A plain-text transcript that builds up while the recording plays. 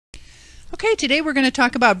Okay, today we're going to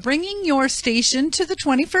talk about bringing your station to the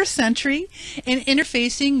 21st century and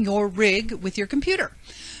interfacing your rig with your computer.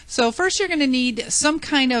 So first you're going to need some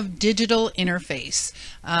kind of digital interface.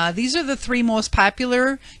 These are the three most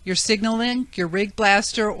popular: your SignalLink, your Rig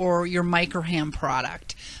Blaster, or your Microham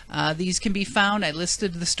product. These can be found, I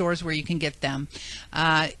listed the stores where you can get them.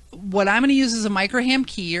 What I'm going to use is a Microham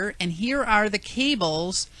keyer, and here are the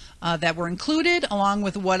cables that were included along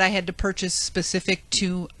with what I had to purchase specific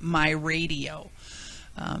to my radio.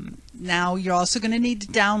 Now you're also going to need to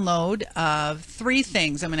download three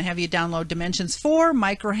things. I'm going to have you download Dimensions 4,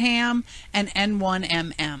 Microham, and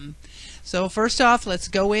N1MM. So first off, let's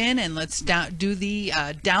go in and let's do the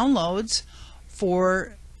downloads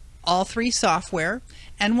for all three software.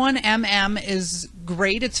 N1MM is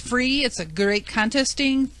great. It's free. It's a great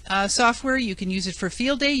contesting software. You can use it for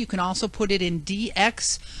field day. You can also put it in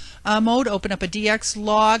DX mode. Open up a DX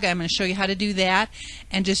log. I'm going to show you how to do that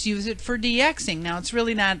and just use it for DXing. Now it's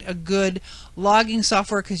really not a good logging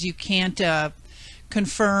software because you can't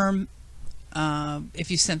confirm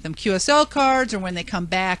if you sent them QSL cards or when they come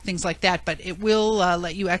back, things like that, but it will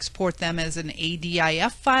let you export them as an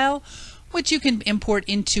ADIF file, which you can import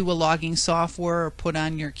into a logging software or put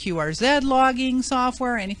on your QRZ logging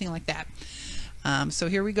software, anything like that. So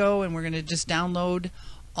here we go, and we're going to just download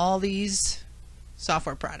all these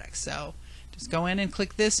software products. So just go in and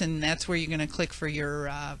click this, and that's where you're going to click for your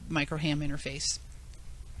Microham interface.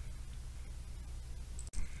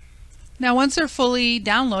 Now once they're fully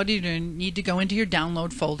downloaded, you need to go into your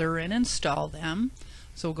download folder and install them.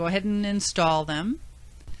 So we'll go ahead and install them.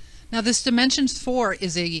 Now this Dimensions 4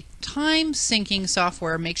 is a time syncing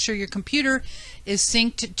software. Make sure your computer is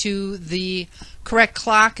synced to the correct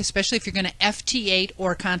clock, especially if you're going to FT8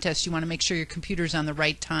 or contest. You want to make sure your computer's on the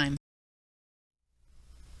right time.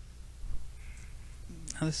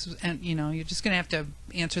 Now this is, and you know, you're just going to have to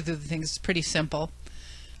answer through the things. It's pretty simple.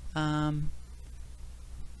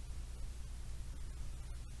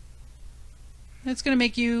 It's going to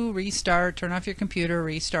make you restart, turn off your computer,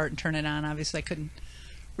 restart, and turn it on. Obviously I couldn't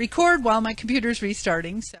record while my computer's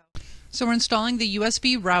restarting. So we're installing the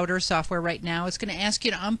USB router software right now. It's going to ask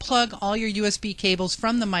you to unplug all your USB cables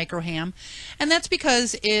from the Microham, and that's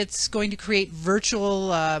because it's going to create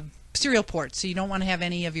virtual serial ports, so you don't want to have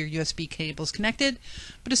any of your USB cables connected.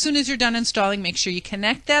 But as soon as you're done installing, make sure you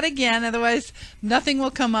connect that again, otherwise nothing will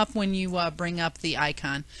come up when you bring up the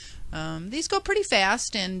icon. These go pretty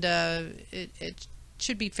fast, and it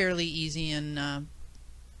should be fairly easy and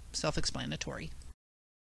self-explanatory.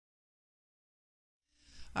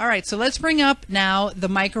 Alright, so let's bring up now the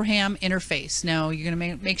Microham interface. Now you're going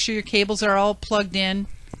to make sure your cables are all plugged in,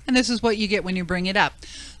 and this is what you get when you bring it up.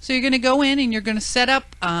 So you're going to go in and you're going to set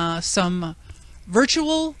up some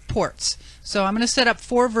virtual ports. So I'm going to set up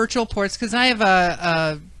 4 virtual ports because I have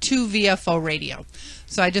a 2 VFO radio.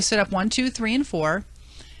 So I just set up 1, 2, 3, and 4.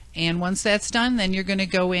 And once that's done, then you're going to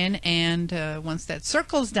go in and once that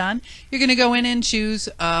circle's done, you're going to go in and choose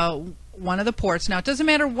one of the ports. Now it doesn't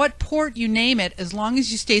matter what port you name it as long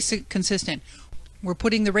as you stay consistent. We're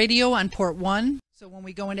putting the radio on port 1, so when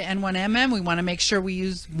we go into N1MM we want to make sure we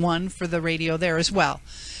use 1 for the radio there as well.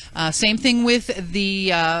 Same thing with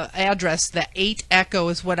the address. The 8 Echo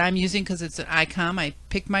is what I'm using because it's an ICOM. I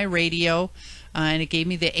picked my radio and it gave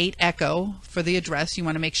me the 8 Echo for the address. You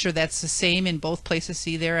want to make sure that's the same in both places.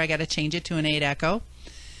 See there, I got to change it to an 8 Echo.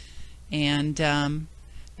 And now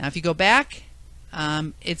if you go back,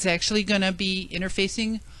 it's actually going to be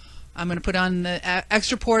interfacing. I'm going to put on the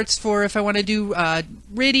extra ports for if I want to do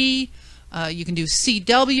RIDI. You can do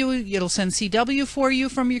CW. It'll send CW for you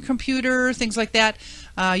from your computer, things like that,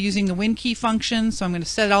 using the WinKey function. So I'm going to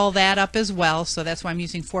set all that up as well. So that's why I'm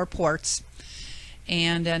using 4 ports.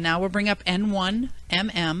 And now we'll bring up N1MM.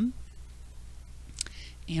 And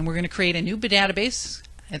we're going to create a new database.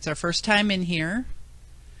 It's our first time in here.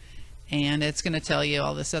 And it's going to tell you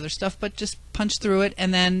all this other stuff, but just punch through it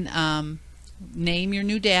and then name your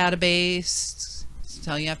new database.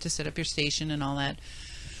 Tell you have to set up your station and all that.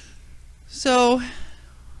 So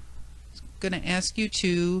it's going to ask you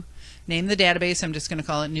to name the database. I'm just going to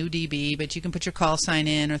call it new DB, but you can put your call sign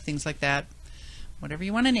in or things like that, whatever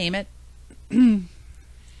you want to name it.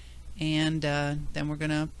 And then we're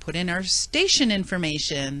going to put in our station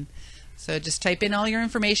information. So just type in all your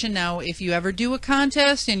information. Now if you ever do a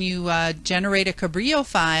contest and you generate a Cabrillo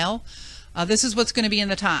file, this is what's going to be in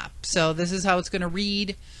the top. So this is how it's going to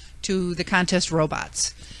read to the contest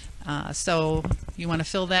robots. So you want to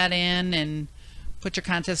fill that in and put your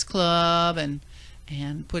contest club and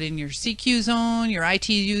put in your CQ zone, your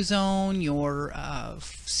ITU zone, your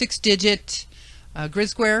 6-digit grid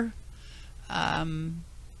square.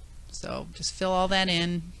 So just fill all that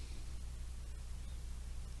in.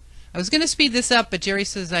 I was going to speed this up, but Jerry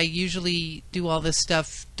says I usually do all this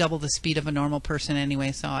stuff double the speed of a normal person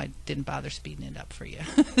anyway, so I didn't bother speeding it up for you.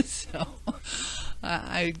 So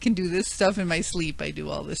I can do this stuff in my sleep. I do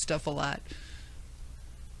all this stuff a lot.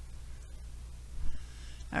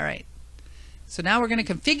 All right. So now we're going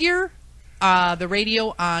to configure the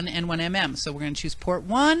radio on N1MM. So we're going to choose port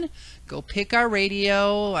 1, go pick our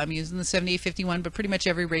radio. I'm using the 7851, but pretty much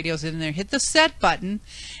every radio is in there. Hit the set button,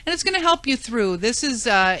 and it's going to help you through. This is,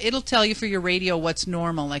 it'll tell you for your radio what's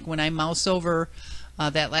normal. Like when I mouse over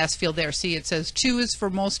that last field there, see it says 2 is for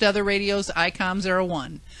most other radios, ICOMs are a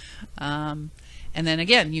 1. And then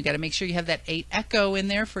again, you got to make sure you have that 8 echo in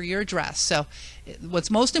there for your address. So what's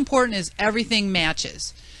most important is everything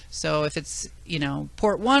matches. So if it's, you know,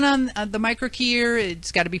 port 1 on the micro keyer,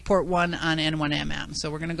 it's got to be port 1 on N1MM.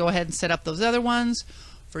 So we're going to go ahead and set up those other ones.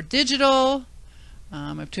 For digital,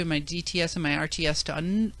 I've turned my DTS and my RTS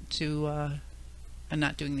I'm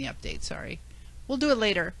not doing the update, sorry. We'll do it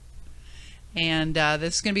later. And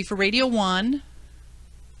this is going to be for radio 1.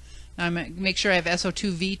 Now I'm going to make sure I have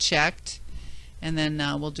SO2V checked. And then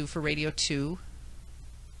we'll do for radio 2.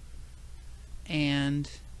 And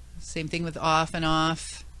same thing with off and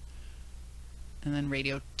off. And then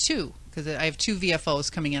radio 2, because I have 2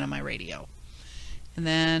 VFOs coming in on my radio. And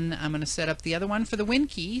then I'm going to set up the other one for the Win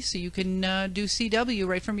key, so you can do CW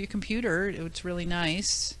right from your computer. It's really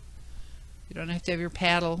nice. You don't have to have your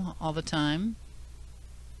paddle all the time.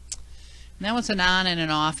 And that one's an on and an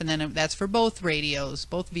off, and then that's for both radios,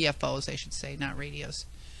 both VFOs I should say, not radios.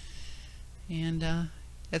 And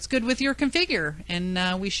that's good with your configure,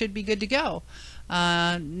 and we should be good to go.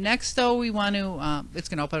 Next though, we want to, it's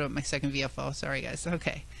going to open up my second VFO, sorry guys,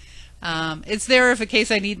 okay. It's there if in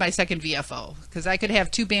case I need my second VFO, because I could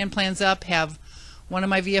have 2 band plans up, have one of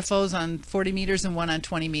my VFOs on 40 meters and one on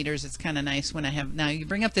 20 meters. It's kind of nice when I have, now you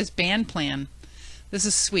bring up this band plan. This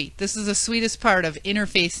is sweet. This is the sweetest part of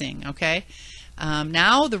interfacing, okay?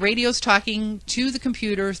 Now the radio's talking to the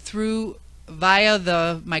computer through via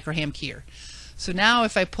the Microham keyer. So now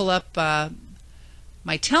if I pull up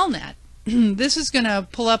my telnet, this is going to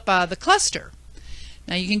pull up the cluster.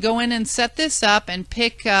 Now you can go in and set this up and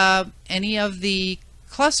pick any of the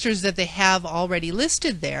clusters that they have already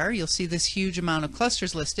listed there. You'll see this huge amount of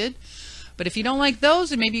clusters listed. But if you don't like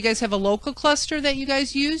those, and maybe you guys have a local cluster that you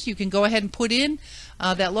guys use, you can go ahead and put in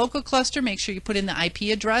that local cluster. Make sure you put in the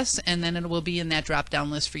IP address, and then it will be in that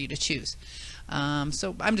drop-down list for you to choose.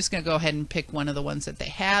 So I'm just going to go ahead and pick one of the ones that they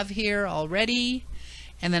have here already,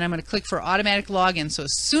 and then I'm going to click for automatic login. So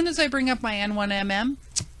as soon as I bring up my N1MM,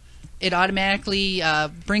 it automatically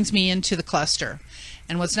brings me into the cluster.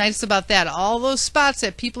 And what's nice about that, all those spots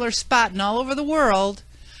that people are spotting all over the world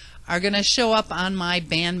are going to show up on my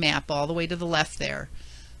band map all the way to the left there.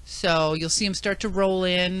 So you'll see them start to roll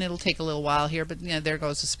in. It'll take a little while here, but you know, there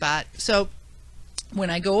goes the spot. So when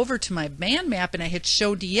I go over to my band map and I hit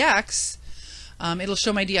show DX, it'll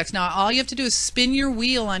show my DX. Now all you have to do is spin your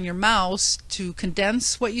wheel on your mouse to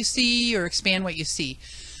condense what you see or expand what you see.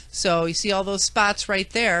 So you see all those spots right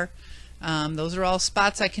there. Those are all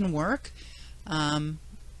spots I can work. We're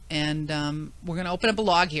going to open up a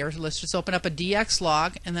log here. So let's just open up a DX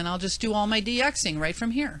log, and then I'll just do all my DXing right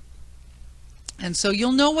from here. And so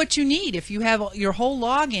you'll know what you need. If you have your whole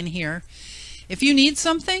log in here, if you need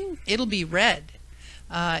something, it'll be red.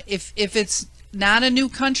 If it's not a new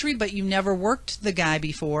country but you never worked the guy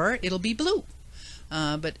before, it'll be blue.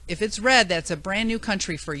 But if it's red, that's a brand new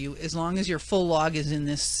country for you, as long as your full log is in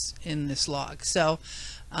this log. So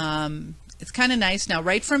it's kind of nice. Now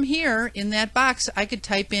right from here in that box, I could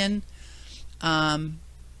type in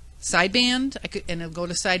sideband, and it'll go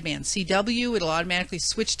to sideband. CW, it'll automatically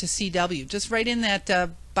switch to CW, just right in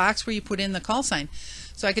that box where you put in the call sign.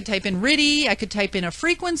 So I could type in RTTY, I could type in a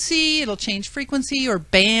frequency, it'll change frequency or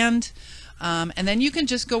band, and then you can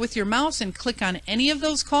just go with your mouse and click on any of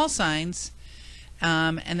those call signs,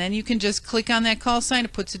 and then you can just click on that call sign.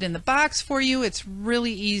 It puts it in the box for you. It's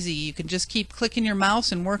really easy. You can just keep clicking your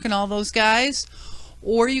mouse and working all those guys,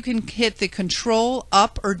 or you can hit the control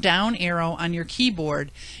up or down arrow on your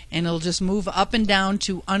keyboard, and it'll just move up and down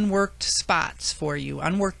to unworked spots for you,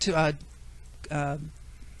 unworked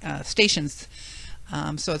stations.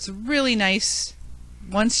 So it's really nice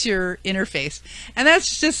once you're interfaced. And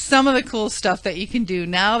that's just some of the cool stuff that you can do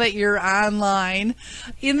now that you're online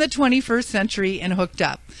in the 21st century and hooked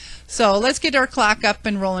up. So let's get our clock up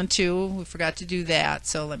and rolling too. We forgot to do that,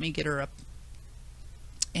 so let me get her up.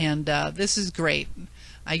 And this is great.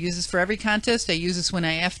 I use this for every contest. I use this when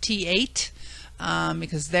I FT8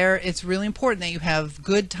 because there it's really important that you have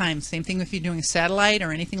good times. Same thing if you're doing satellite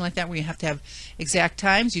or anything like that where you have to have exact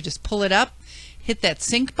times. You just pull it up, hit that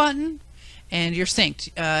sync button, and you're synced.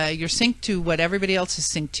 You're synced to what everybody else is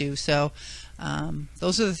synced to. So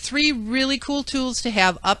those are the 3 really cool tools to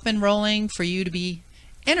have up and rolling for you to be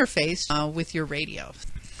interfaced with your radio.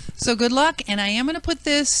 So good luck, and I am going to put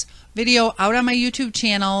this video out on my YouTube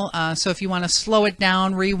channel, so if you want to slow it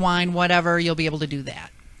down, rewind, whatever, you'll be able to do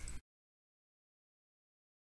that.